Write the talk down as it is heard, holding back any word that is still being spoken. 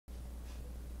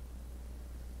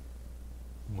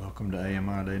Welcome to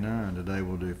AMI Day 9. Today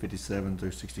we'll do 57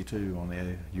 through 62 on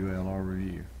the ULR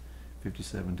review.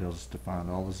 57 tells us to find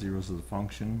all the zeros of the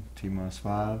function t minus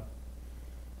 5,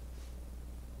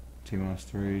 t minus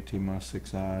 3, t minus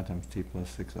 6i times t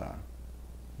plus 6i.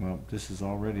 Well, this is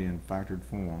already in factored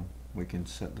form. We can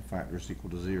set the factors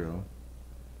equal to 0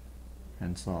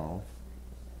 and solve.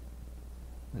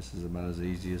 This is about as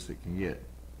easy as it can get.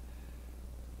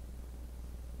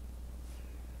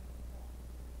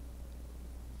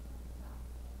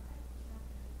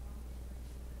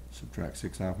 Subtract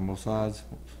 6i from both sides.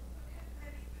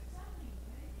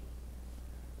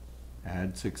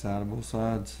 Add 6i to both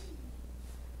sides.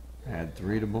 Add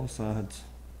 3 to both sides.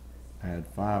 Add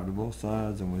 5 to both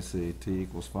sides, and we see t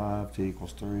equals 5, t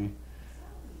equals 3,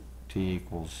 t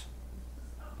equals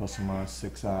plus or minus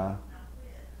 6i.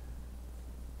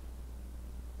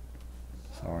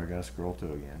 Sorry, I gotta scroll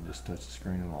through again. Just touched the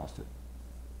screen and lost it.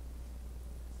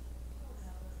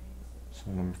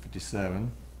 So number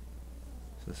 57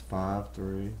 says 5,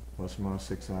 3, plus or minus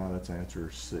 6i. That's answer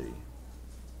C.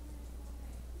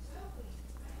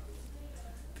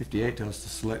 58 tells us to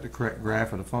select the correct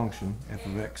graph of the function f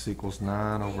of x equals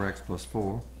 9 over x plus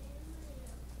 4.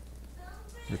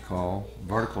 Recall,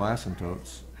 vertical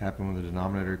asymptotes happen when the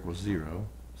denominator equals 0.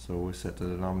 So we set the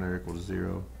denominator equal to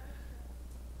 0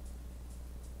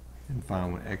 and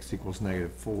find when x equals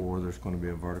negative 4, there's going to be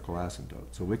a vertical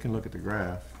asymptote. So we can look at the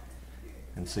graph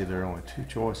and see there are only two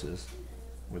choices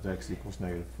with x equals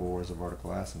negative 4 as a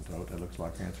vertical asymptote. That looks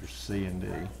like answers C and D.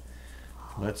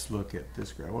 Let's look at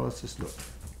this graph. Well, let's just look.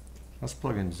 Let's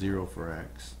plug in 0 for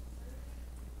x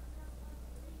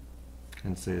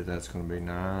and see that that's going to be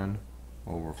 9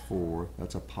 over 4.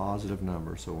 That's a positive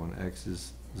number, so when x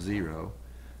is 0,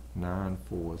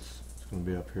 9/4 is going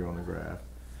to be up here on the graph.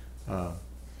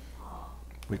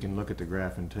 We can look at the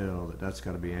graph and tell that that's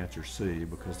got to be answer C,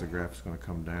 because the graph is going to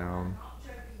come down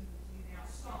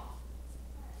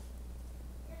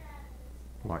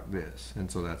like this, and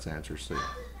so that's answer C.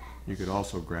 You could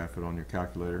also graph it on your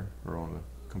calculator or on the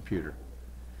computer.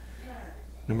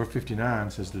 Number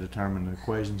 59 says to determine the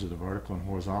equations of the vertical and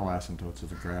horizontal asymptotes of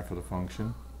the graph of the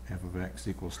function f of x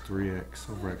equals 3x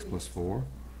over x plus 4.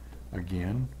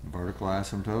 Again, vertical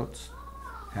asymptotes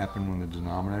happen when the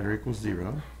denominator equals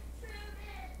 0.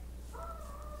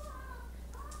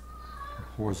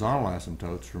 Horizontal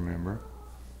asymptotes, remember,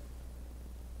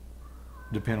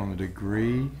 depend on the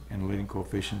degree and leading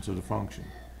coefficients of the function.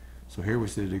 So here we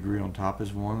see the degree on top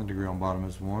is 1, the degree on bottom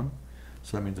is 1.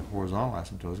 So that means the horizontal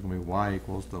asymptote is going to be y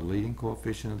equals the leading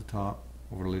coefficient at the top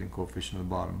over the leading coefficient at the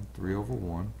bottom, 3 over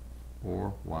 1,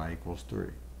 or y equals 3.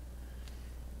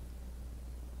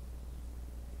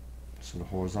 So the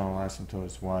horizontal asymptote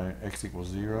is y x equals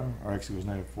 0, or x equals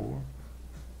negative 4.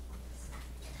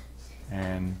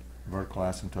 And vertical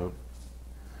asymptote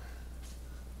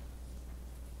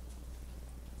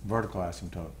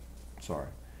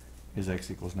is x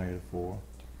equals negative 4,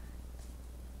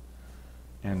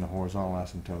 and the horizontal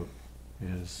asymptote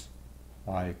is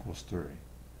y equals 3.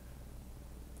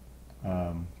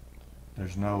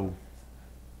 There's no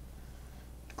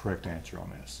correct answer on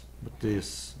this, but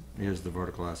this is the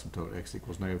vertical asymptote, x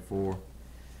equals negative 4,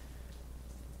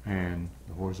 and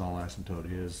the horizontal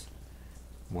asymptote is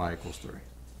y equals 3.